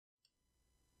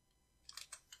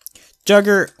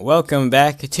Jugger, welcome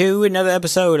back to another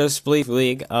episode of Spleef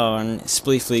League on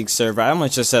Spleef League server. I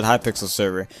almost just said Hypixel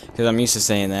server because I'm used to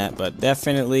saying that, but I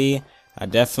definitely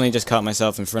just caught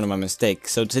myself in front of my mistake.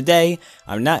 So today,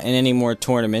 I'm not in any more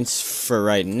tournaments for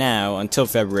right now until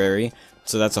February.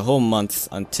 So that's a whole month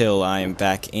until I am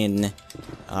back in,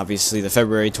 obviously, the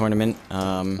February tournament.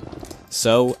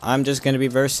 So I'm just going to be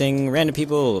versing random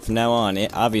people from now on.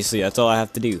 Obviously, that's all I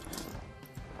have to do.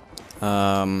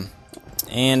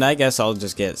 And I guess I'll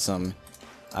just get some,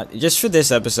 just for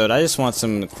this episode, I just want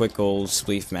some quick old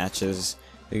Spleef matches.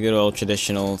 The good old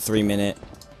traditional 3-minute,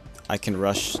 I can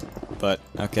rush, but,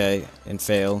 okay, and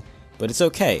fail. But it's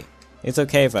okay. It's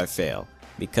okay if I fail,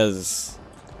 because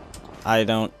I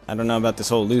don't know about this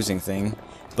whole losing thing.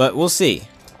 But we'll see.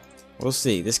 We'll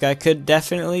see. This guy could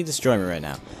definitely destroy me right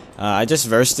now. I just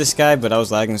versed this guy, but I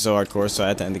was lagging so hardcore, so I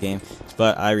had to end the game.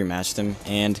 But I rematched him,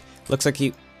 and looks like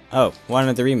he... Oh,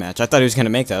 wanted the rematch. I thought he was going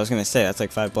to make that. I was going to say, that's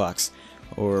like 5 blocks.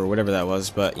 Or whatever that was,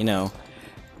 but, you know.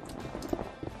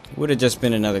 Would have just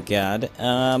been another god.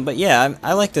 But yeah,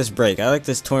 I like this break. I like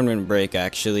this tournament break,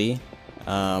 actually.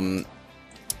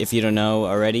 If you don't know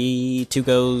already, 2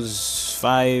 goes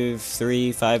 5-3,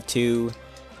 5-2,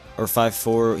 or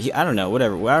 5-4. I don't know,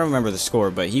 whatever. I don't remember the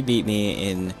score, but he beat me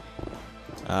in...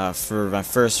 for my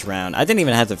first round. I didn't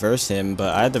even have to verse him,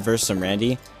 but I had to verse some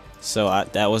Randy. So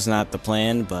that was not the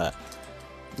plan, but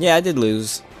yeah, I did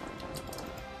lose.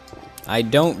 I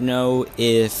don't know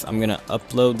if I'm gonna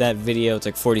upload that video. It's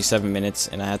like 47 minutes,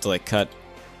 and I have to like cut,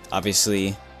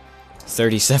 obviously,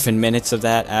 37 minutes of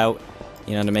that out,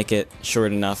 you know, to make it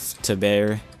short enough to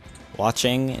bear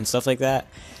watching and stuff like that.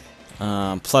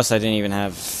 Plus, I didn't even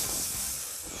have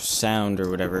sound or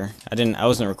whatever. I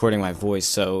wasn't recording my voice,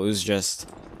 so it was just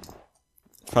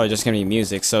probably just gonna be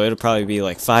music. So it'll probably be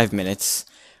like 5 minutes.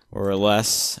 Or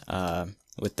less,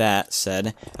 with that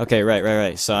said. Okay,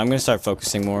 right. So I'm gonna start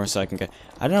focusing more so I can get...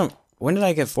 when did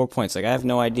I get 4 points? Like, I have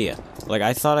no idea. Like,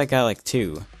 I thought I got like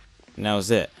 2. And that was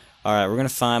it. Alright, we're gonna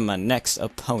find my next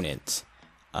opponent.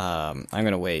 I'm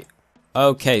gonna wait.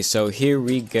 Okay, so here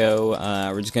we go.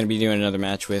 We're just gonna be doing another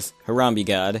match with Harambe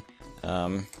God.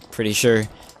 Pretty sure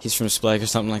he's from Spleef or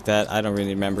something like that. I don't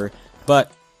really remember.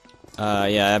 But,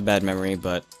 yeah, I have bad memory,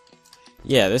 but...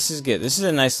 yeah, this is good. This is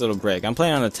a nice little break. I'm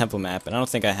playing on the temple map, and I don't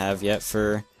think I have yet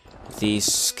for the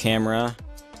camera.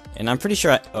 And I'm pretty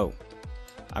sure I'm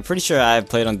pretty sure I've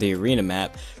played on the arena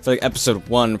map for like episode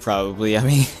 1, probably. I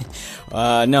mean,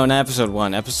 no, not episode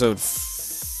 1. Episode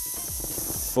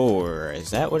 4.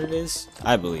 Is that what it is?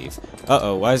 I believe.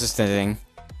 Uh-oh, why is this thing?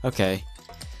 Okay.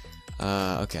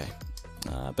 Okay.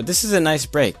 But this is a nice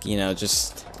break, you know,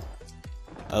 just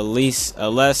at least a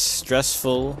less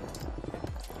stressful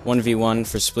 1v1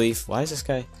 for Spleef. Why is this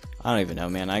guy? I don't even know,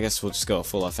 man. I guess we'll just go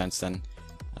full offense then.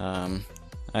 I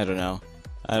don't know.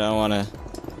 I don't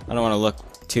wanna look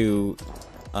too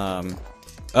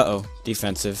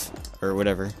defensive or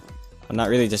whatever. I'm not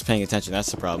really just paying attention.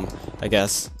 That's the problem, I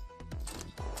guess.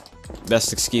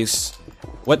 Best excuse.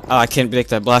 What? Oh, I can't break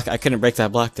that block. I couldn't break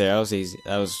that block there. That was easy.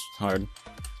 That was hard.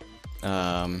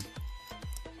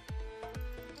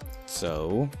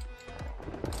 So.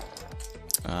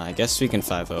 I guess we can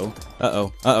 5-0.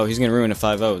 Uh-oh, he's gonna ruin a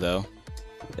 5-0 though.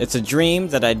 It's a dream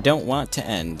that I don't want to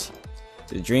end.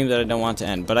 It's a dream that I don't want to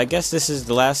end. But I guess this is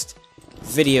the last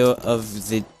video of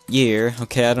the year.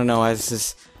 Okay, I don't know why this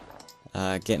is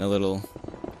getting a little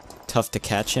tough to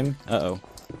catch him. Uh-oh.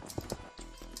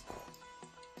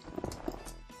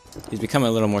 He's becoming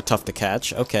a little more tough to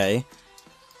catch. Okay.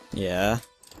 Yeah.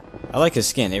 I like his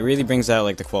skin. It really brings out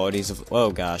like the qualities of...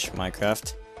 oh gosh,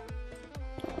 Minecraft.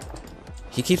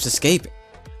 He keeps escaping.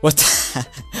 What the...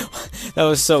 that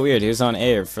was so weird. He was on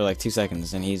air for like 2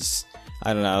 seconds, and he's...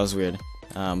 I don't know, that was weird.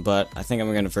 But I think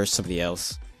I'm gonna verse somebody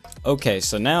else. Okay,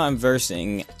 so now I'm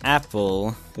versing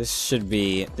Apple. This should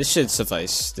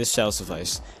suffice. This shall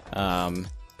suffice. Oh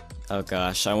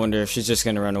gosh, I wonder if she's just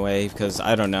gonna run away, because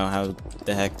I don't know how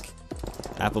the heck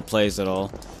Apple plays at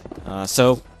all.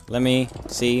 So, let me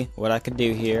see what I can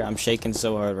do here. I'm shaking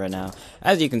so hard right now.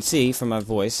 As you can see from my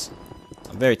voice,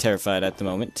 I'm very terrified at the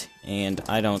moment, and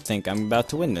I don't think I'm about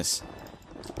to win this.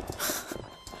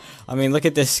 I mean, look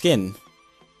at this skin.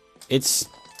 It's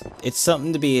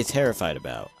something to be terrified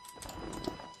about.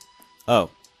 Oh,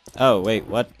 wait,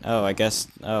 what? Oh, I guess,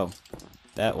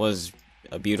 that was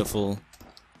a beautiful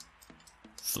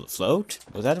float?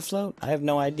 Was that a float? I have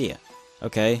no idea.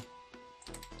 Okay.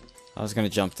 I was gonna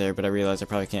jump there, but I realized I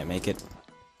probably can't make it.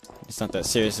 It's not that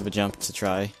serious of a jump to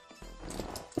try.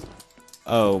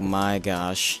 Oh my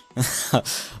gosh.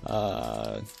 That's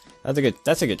a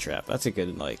good trap. That's a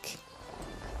good, like,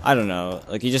 I don't know.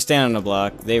 Like, you just stand on a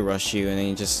block, they rush you, and then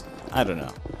you just, I don't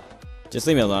know. Just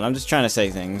leave me alone. I'm just trying to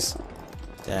say things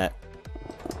that...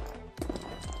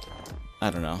 I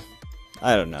don't know.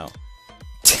 I don't know.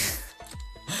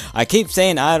 I keep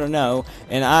saying I don't know,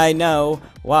 and I know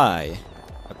why.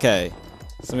 Okay,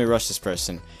 so let me rush this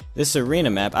person. This arena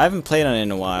map, I haven't played on it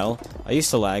in a while. I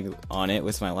used to lag on it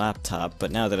with my laptop, but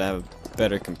now that I have a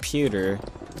better computer,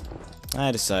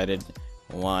 I decided,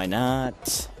 why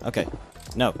not? Okay,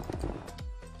 no.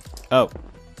 Oh.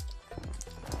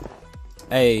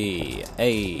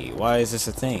 Hey, why is this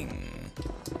a thing?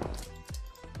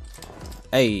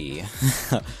 Hey.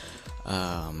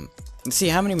 Let's see,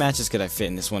 how many matches could I fit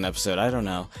in this one episode? I don't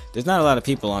know. There's not a lot of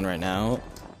people on right now,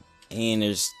 and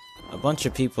there's a bunch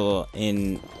of people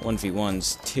in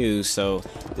 1v1's too, so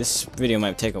this video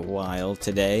might take a while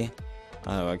today.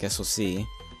 I guess we'll see.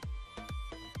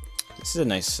 This is a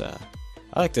nice, I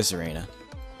like this arena.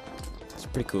 It's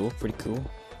pretty cool, pretty cool.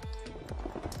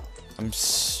 I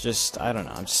don't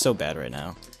know, I'm just so bad right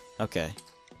now. Okay,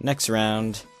 next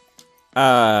round.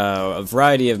 A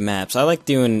variety of maps. I like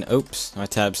doing, oops, my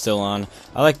tab's still on.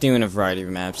 I like doing a variety of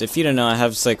maps. If you don't know, I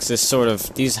have like this sort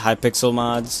of, these Hypixel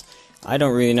mods. I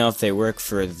don't really know if they work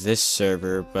for this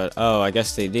server, but oh, I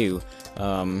guess they do.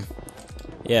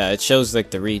 Yeah, it shows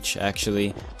like the reach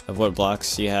actually of what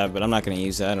blocks you have, but I'm not gonna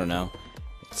use that. I don't know.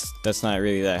 That's not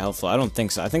really that helpful. I don't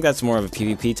think so. I think that's more of a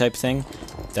PvP type thing.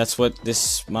 That's what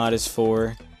this mod is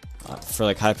for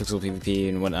like Hypixel PvP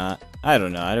and whatnot. I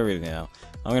don't know. I don't really know.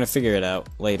 I'm gonna figure it out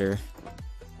later.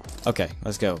 Okay,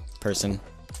 let's go, person.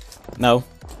 No.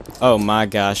 Oh my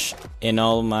gosh. In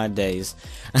all my days.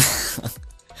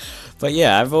 But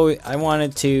yeah, I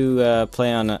wanted to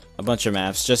play on a bunch of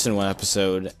maps just in one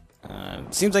episode.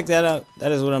 Seems like that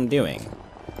is what I'm doing.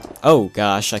 Oh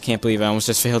gosh, I can't believe I almost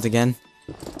just failed again.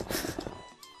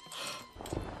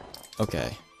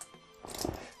 Okay.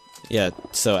 Yeah,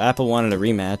 so Apple wanted a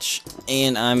rematch,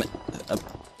 and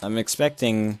I'm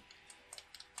expecting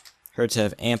her to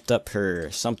have amped up her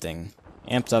something.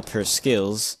 Amped up her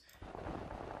skills.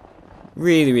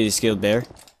 Really, really skilled bear.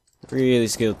 Really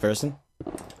skilled person.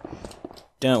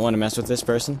 Don't want to mess with this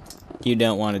person. You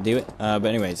don't want to do it. But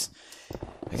anyways,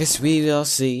 I guess we will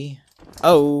see.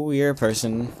 Oh, you're a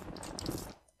person.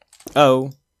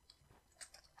 Oh.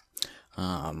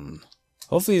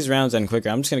 Hopefully these rounds end quicker.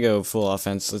 I'm just gonna go full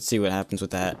offense. Let's see what happens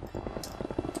with that.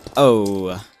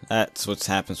 Oh, that's what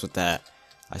happens with that.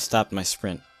 I stopped my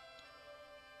sprint.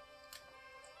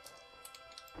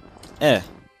 Oh.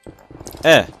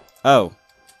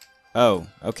 Oh,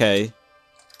 okay.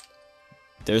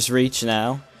 There's reach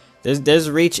now. There's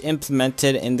reach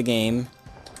implemented in the game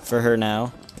for her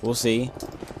now. We'll see.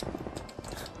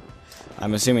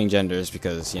 I'm assuming genders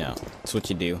because, you know, it's what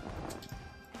you do.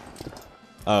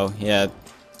 Oh, yeah.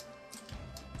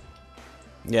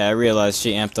 Yeah, I realized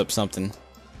she amped up something.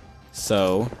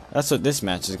 So, that's what this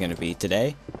match is gonna be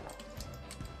today.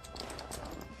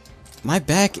 My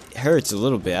back hurts a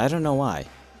little bit. I don't know why.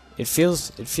 It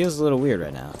feels a little weird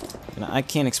right now. And I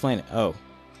can't explain it. Oh.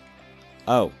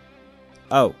 Oh.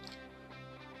 Oh.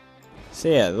 So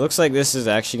yeah, it looks like this is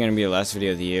actually going to be the last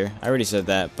video of the year. I already said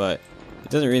that, but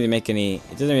it doesn't really make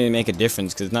a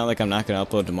difference because it's not like I'm not going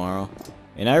to upload tomorrow.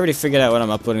 And I already figured out what I'm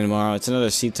uploading tomorrow. It's another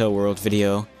Ceto World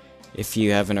video. If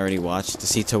you haven't already watched the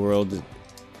Ceto World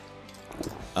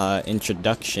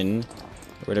introduction,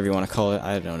 or whatever you want to call it,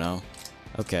 I don't know.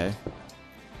 Okay.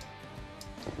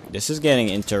 This is getting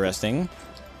interesting,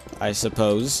 I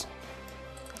suppose.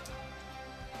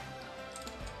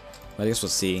 I guess we'll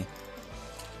see.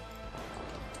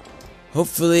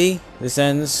 Hopefully, this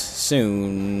ends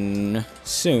soon.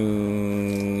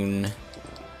 Soon.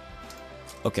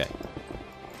 Okay.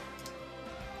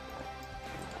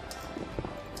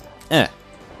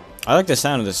 I like the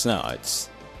sound of the snow. It's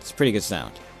a pretty good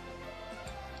sound.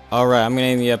 Alright, I'm gonna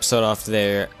end the episode off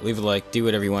there. Leave a like, do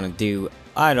whatever you want to do.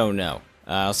 I don't know.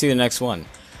 I'll see you in the next one.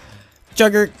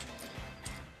 Juger!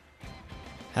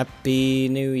 Happy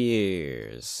New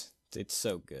Year's. It's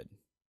so good.